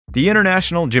The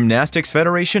International Gymnastics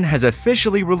Federation has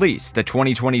officially released the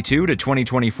 2022 to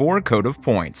 2024 Code of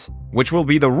Points, which will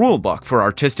be the rulebook for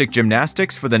artistic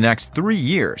gymnastics for the next 3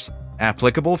 years,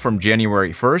 applicable from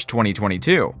January 1st,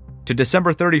 2022 to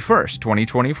December 31st,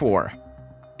 2024.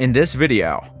 In this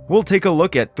video, we'll take a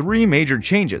look at 3 major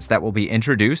changes that will be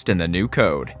introduced in the new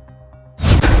code.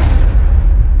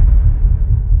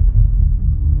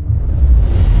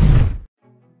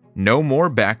 No more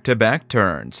back-to-back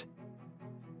turns.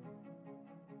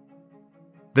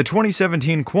 The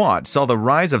 2017 quad saw the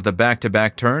rise of the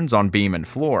back-to-back turns on beam and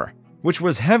floor, which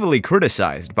was heavily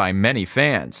criticized by many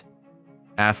fans.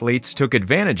 Athletes took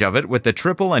advantage of it with the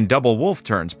triple and double wolf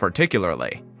turns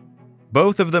particularly.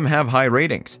 Both of them have high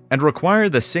ratings and require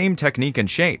the same technique and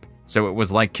shape, so it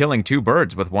was like killing 2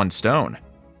 birds with 1 stone.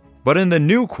 But in the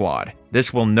new quad,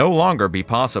 this will no longer be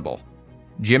possible.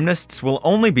 Gymnasts will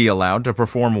only be allowed to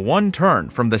perform 1 turn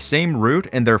from the same route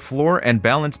in their floor and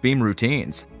balance beam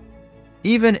routines.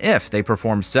 Even if they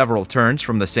perform several turns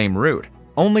from the same route,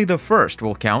 only the first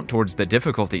will count towards the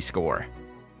difficulty score.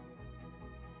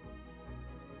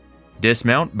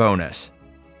 Dismount bonus.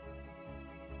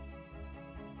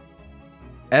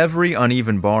 Every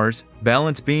uneven bars,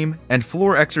 balance beam, and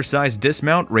floor exercise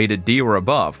dismount rated D or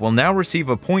above will now receive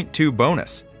a 0.2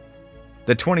 bonus.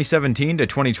 The 2017 to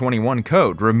 2021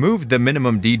 code removed the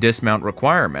minimum D dismount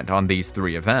requirement on these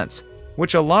 3 events,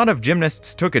 which a lot of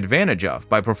gymnasts took advantage of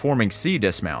by performing C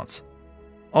dismounts.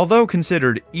 Although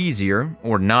considered easier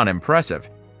or non-impressive,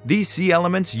 these C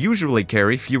elements usually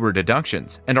carry fewer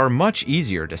deductions and are much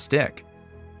easier to stick.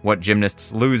 What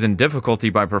gymnasts lose in difficulty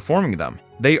by performing them,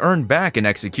 they earn back in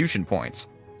execution points,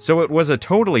 so it was a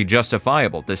totally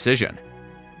justifiable decision.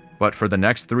 But for the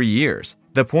next 3 years,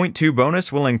 the 0.2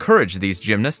 bonus will encourage these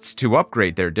gymnasts to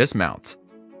upgrade their dismounts.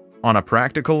 On a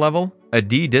practical level, a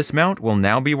D dismount will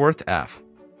now be worth F.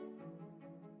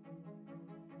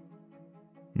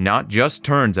 Not just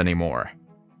turns anymore.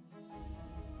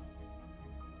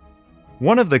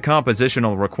 One of the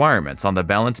compositional requirements on the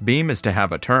balance beam is to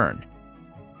have a turn.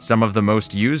 Some of the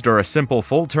most used are a simple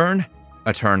full turn,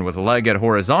 a turn with leg at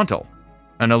horizontal,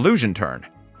 an illusion turn,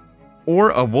 or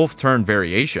a wolf turn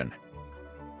variation.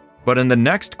 But in the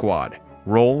next quad,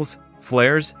 rolls,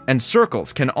 flares, and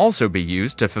circles can also be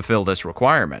used to fulfill this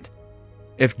requirement.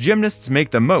 If gymnasts make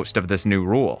the most of this new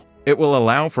rule, it will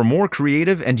allow for more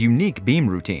creative and unique beam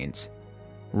routines.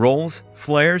 Rolls,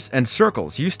 flares, and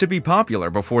circles used to be popular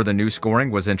before the new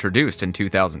scoring was introduced in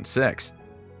 2006.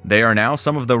 They are now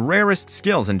some of the rarest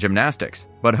skills in gymnastics,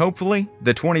 but hopefully,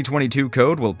 the 2022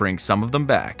 code will bring some of them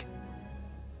back.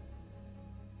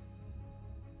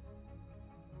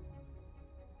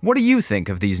 What do you think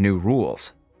of these new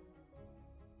rules?